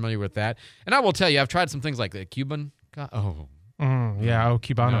 I'm not familiar with that. And I will tell you, I've tried some things like the Cuban. Cubano.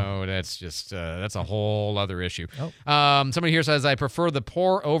 No, that's just, that's a whole other issue. Somebody here says, I prefer the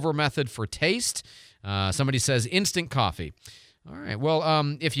pour over method for taste. Somebody says instant coffee. All right.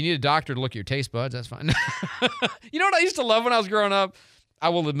 Well, if you need a doctor to look at your taste buds, that's fine. You know what I used to love when I was growing up? I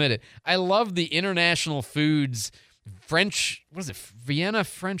will admit it. I love the International Foods French, what is it, Vienna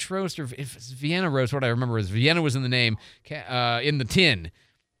French roast, or if it's Vienna roast, what I remember is Vienna was in the name, in the tin.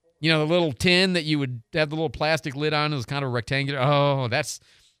 The little tin that you would have the little plastic lid on. It was kind of rectangular. Oh, that's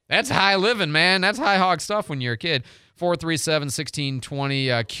high living, man. That's high hog stuff when you're a kid. 437-1620,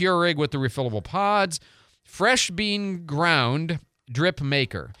 Keurig with the refillable pods. Fresh bean ground drip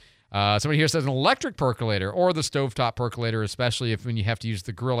maker. Somebody here says an electric percolator or the stovetop percolator, especially when you have to use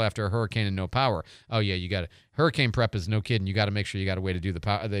the grill after a hurricane and no power. Oh, yeah, you got to. Hurricane prep is no kidding. You got to make sure you got a way to do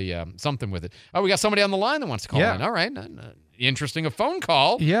something with it. Oh, we got somebody on the line that wants to call in. All right. Interesting. A phone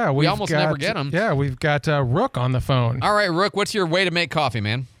call. Yeah. We almost never get them. Yeah, we've got Rook on the phone. All right, Rook, what's your way to make coffee,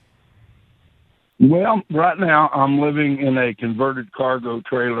 man? Well, right now I'm living in a converted cargo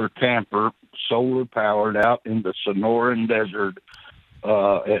trailer camper, solar powered, out in the Sonoran Desert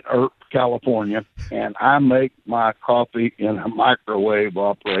at Earp, California, and I make my coffee in a microwave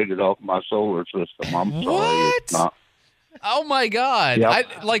operated off my solar system. I'm sorry, it's not. Oh, my God.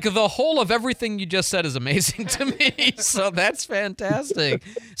 Yep. Like the whole of everything you just said is amazing to me, so that's fantastic.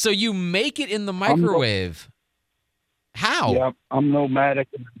 So you make it in the microwave. How? Yeah, I'm nomadic.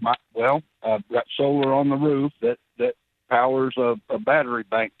 Well, I've got solar on the roof that powers a battery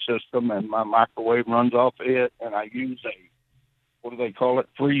bank system, and my microwave runs off it, and I use what do they call it,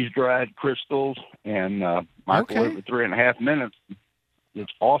 freeze-dried crystals, and microwave for 3.5 minutes.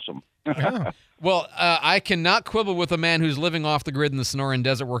 It's awesome. Well, I cannot quibble with a man who's living off the grid in the Sonoran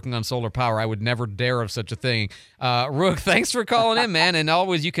Desert working on solar power. I would never dare of such a thing. Rook, thanks for calling in, man. And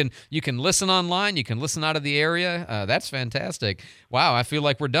always you can listen online. You can listen out of the area. That's fantastic. Wow, I feel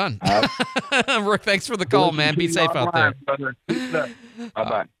like we're done. Rook, thanks for the call, man. Be safe out there.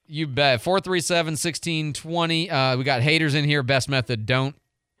 Bye-bye. You bet. 437-1620. We got haters in here. Best method, don't.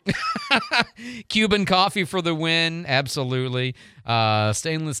 Cuban coffee for the win, absolutely.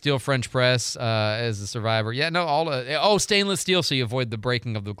 Stainless steel French press as a survivor. Yeah, no, stainless steel so you avoid the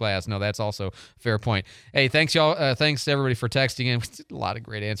breaking of the glass. No, that's also a fair point. Hey, thanks y'all. Thanks to everybody for texting in. A lot of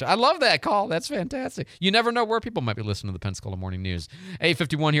great answers. I love that call. That's fantastic. You never know where people might be listening to the Pensacola Morning News.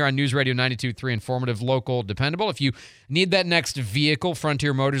 851 here on News Radio 92.3, informative, local, dependable. If you need that next vehicle,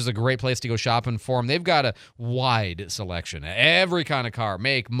 Frontier Motors is a great place to go shopping for them. They've got a wide selection. Every kind of car,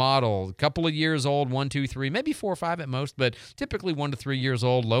 make, model, a couple of years old, 1, 2, 3, maybe 4 or 5 at most, but typically 1 to 3 years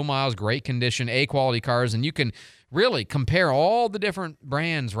old, low miles, great condition, A-quality cars, and you can really compare all the different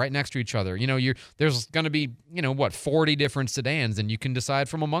brands right next to each other. You know, there's going to be, 40 different sedans, and you can decide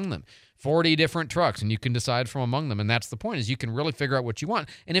from among them. 40 different trucks, and you can decide from among them, and that's the point, is you can really figure out what you want.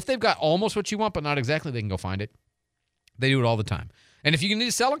 And if they've got almost what you want, but not exactly, they can go find it. They do it all the time. And if you need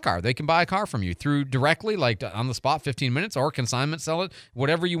to sell a car, they can buy a car from you through directly, like on the spot, 15 minutes, or consignment sell it,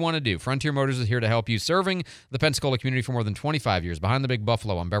 whatever you want to do. Frontier Motors is here to help you, serving the Pensacola community for more than 25 years. Behind the Big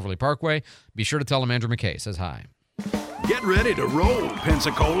Buffalo on Beverly Parkway. Be sure to tell them Andrew McKay says hi. Get ready to roll,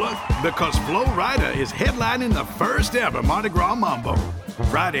 Pensacola, because Flo Rida is headlining the first ever Mardi Gras Mambo.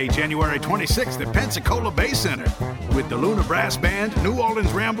 Friday, January 26th at Pensacola Bay Center with the Luna Brass Band, New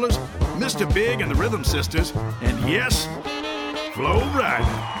Orleans Ramblers, Mr. Big and the Rhythm Sisters, and yes, Flo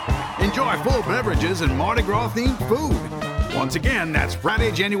Rida. Enjoy full beverages and Mardi Gras-themed food. Once again, that's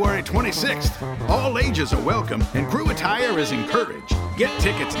Friday, January 26th. All ages are welcome, and crew attire is encouraged. Get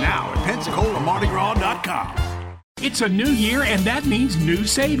tickets now at PensacolaMardiGras.com. It's a new year, and that means new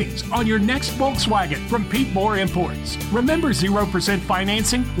savings on your next Volkswagen from Pete Moore Imports. Remember 0%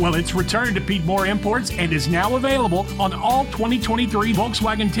 financing? Well, it's returned to Pete Moore Imports and is now available on all 2023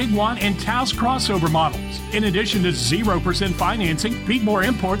 Volkswagen Tiguan and Taos crossover models. In addition to 0% financing, Pete Moore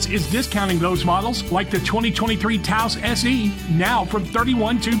Imports is discounting those models like the 2023 Taos SE now from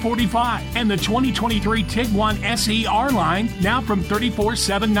 $31,245 and the 2023 Tiguan SE R-Line now from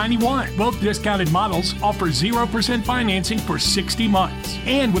 $34,791. Both discounted models offer 0% financing for 60 months.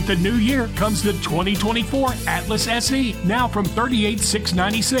 And with the new year comes the 2024 Atlas SE, now from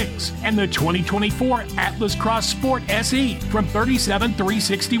 $38,696, and the 2024 Atlas Cross Sport SE from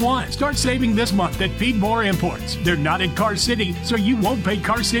 $37,361. Start saving this month at Pete Moore Imports. They're not in Car City, so you won't pay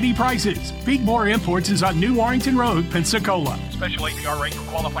Car City prices. Pete Moore Imports is on New Warrington Road, Pensacola. Special APR rate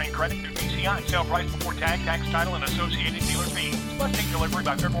for qualifying credit through PCI. Sale price before tag, tax, title, and associated dealer fees. Must take delivery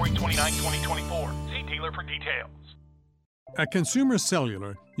by February 29, 2024. See dealer for details. At Consumer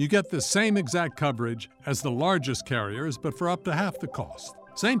Cellular, you get the same exact coverage as the largest carriers, but for up to half the cost.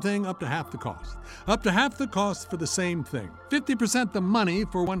 Same thing, up to half the cost. Up to half the cost for the same thing. 50% the money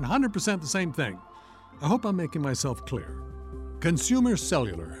for 100% the same thing. I hope I'm making myself clear. Consumer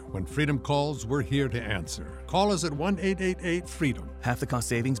Cellular. When freedom calls, we're here to answer. Call us at 1-888-FREEDOM. Half the cost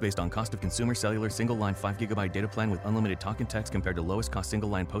savings based on cost of Consumer Cellular single-line 5GB data plan with unlimited talk and text compared to lowest cost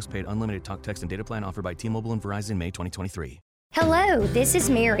single-line postpaid unlimited talk, text, and data plan offered by T-Mobile and Verizon May 2023. Hello, this is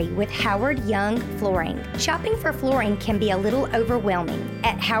Mary with Howard Young Flooring. Shopping for flooring can be a little overwhelming.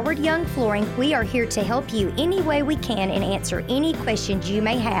 At Howard Young Flooring, we are here to help you any way we can and answer any questions you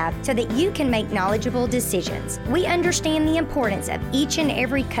may have so that you can make knowledgeable decisions. We understand the importance of each and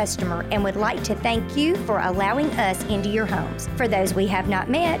every customer and would like to thank you for allowing us into your homes. For those we have not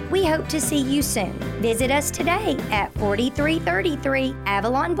met, we hope to see you soon. Visit us today at 4333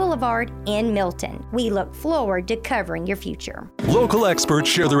 Avalon Boulevard in Milton. We look forward to covering your future. Local experts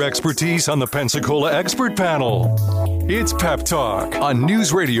share their expertise on the Pensacola Expert Panel. It's Pep Talk on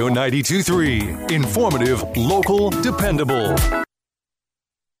News Radio 92.3. Informative, local, dependable.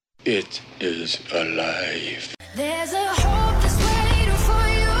 It is alive. There's a hope that's waiting for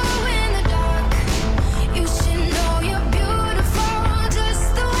you in the dark. You should know you're beautiful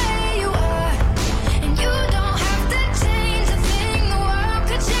just the way you are. And you don't have to change a thing. The world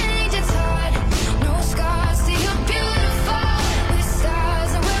could change its heart. No scars, see you're beautiful. With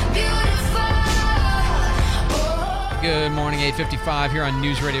stars and we're beautiful. Good morning, 8:55 here on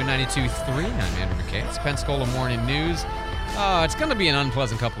News Radio 92.3. I'm Andrew McKay. It's Pensacola Morning News. It's going to be an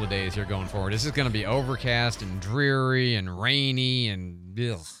unpleasant couple of days here going forward. This is going to be overcast and dreary and rainy and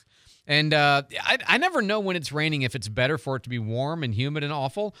ugh. And I never know when it's raining if it's better for it to be warm and humid and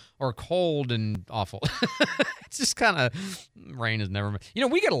awful or cold and awful. It's just kind of, rain is never,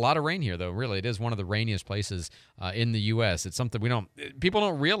 we get a lot of rain here though. Really, it is one of the rainiest places in the U.S. It's something people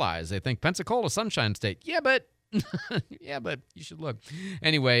don't realize. They think Pensacola, Sunshine State. Yeah, but you should look.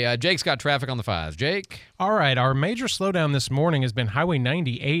 Anyway, Jake's got traffic on the 5s. Jake? All right, our major slowdown this morning has been Highway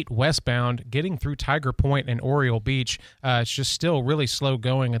 98 westbound, getting through Tiger Point and Oriole Beach. It's just still really slow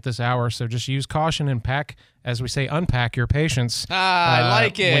going at this hour, so just use caution and as we say, unpack your patience. I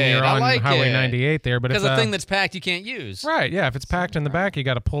like it. When you're on Highway 98 there. Because a thing that's packed you can't use. Right, yeah. If it's packed in the back, you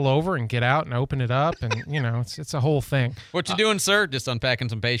got to pull over and get out and open it up, and, it's a whole thing. What you doing, sir? Just unpacking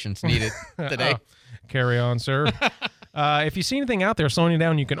some patience. Need it today. Carry on, sir. If you see anything out there slowing you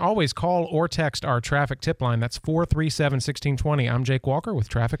down, you can always call or text our traffic tip line. That's 437-1620. I'm Jake Walker with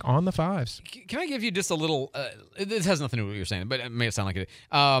traffic on the 5s. Can I give you just a little, this has nothing to do with what you're saying, but it may sound like it.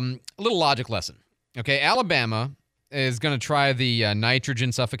 A little logic lesson. Okay, Alabama is going to try the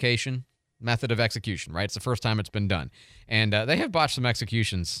nitrogen suffocation method of execution, right? It's the first time it's been done. And they have botched some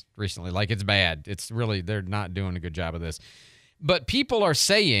executions recently. Like, it's bad. It's really, they're not doing a good job of this. But people are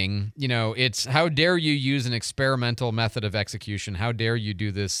saying, it's how dare you use an experimental method of execution? How dare you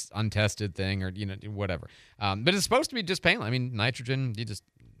do this untested thing or, whatever. But it's supposed to be just painless. I mean, nitrogen, you just,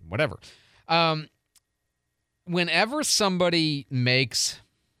 whatever. Whenever somebody makes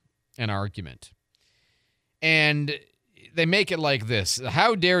an argument and they make it like this,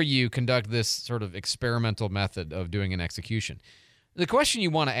 how dare you conduct this sort of experimental method of doing an execution? The question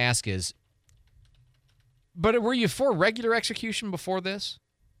you want to ask is, but were you for regular execution before this?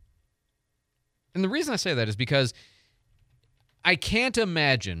 And the reason I say that is because I can't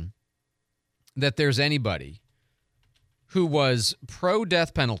imagine that there's anybody who was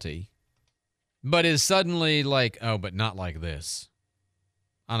pro-death penalty but is suddenly like, oh, but not like this,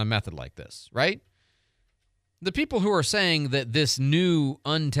 on a method like this, right? The people who are saying that this new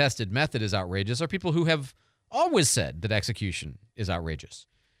untested method is outrageous are people who have always said that execution is outrageous.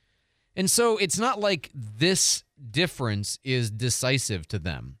 And so it's not like this difference is decisive to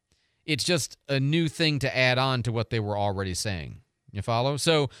them. It's just a new thing to add on to what they were already saying. You follow?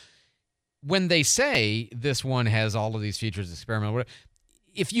 So when they say this one has all of these features, experimental,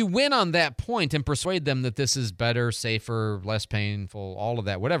 if you win on that point and persuade them that this is better, safer, less painful, all of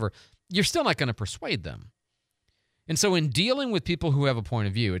that, whatever, you're still not going to persuade them. And so in dealing with people who have a point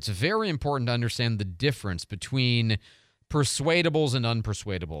of view, it's very important to understand the difference between persuadables and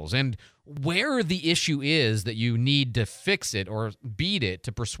unpersuadables, and where the issue is that you need to fix it or beat it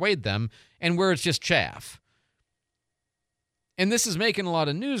to persuade them, and where it's just chaff. And this is making a lot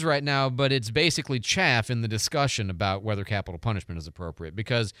of news right now, but it's basically chaff in the discussion about whether capital punishment is appropriate,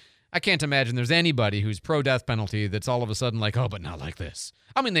 because I can't imagine there's anybody who's pro-death penalty that's all of a sudden like, oh, but not like this.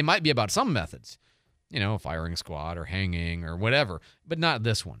 I mean, they might be about some methods, firing squad or hanging or whatever, but not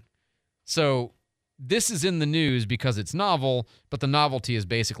this one. So this is in the news because it's novel, but the novelty is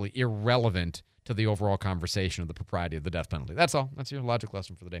basically irrelevant to the overall conversation of the propriety of the death penalty. That's all. That's your logic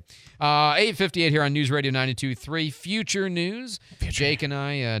lesson for the day. 8:58 here on News Radio 92.3. Future news. Jake and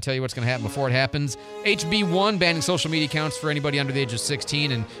I tell you what's going to happen before it happens. HB1, banning social media accounts for anybody under the age of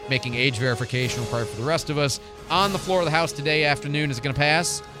 16 and making age verification required for the rest of us. On the floor of the House today afternoon. Is it going to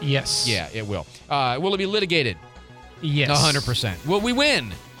pass? Yes. Yeah, it will. Will it be litigated? Yes. 100%. Will we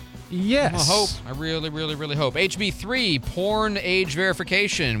win? Yes. I really, really, really hope. HB3, porn age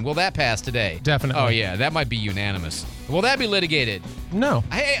verification. Will that pass today? Definitely. Oh, yeah. That might be unanimous. Will that be litigated? No.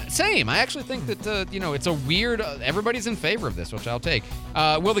 Same. I actually think that, it's a weird... everybody's in favor of this, which I'll take.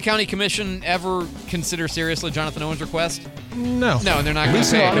 Will the county commission ever consider seriously Jonathan Owen's request? No. No, and they're not going to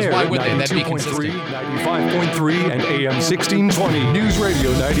Listen pay. on Because air why at would they? That'd be 92.3, consistent. 95.3, and AM 1620. News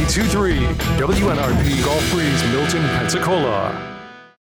Radio 92.3. WNRP Gulf Breeze, Milton, Pensacola.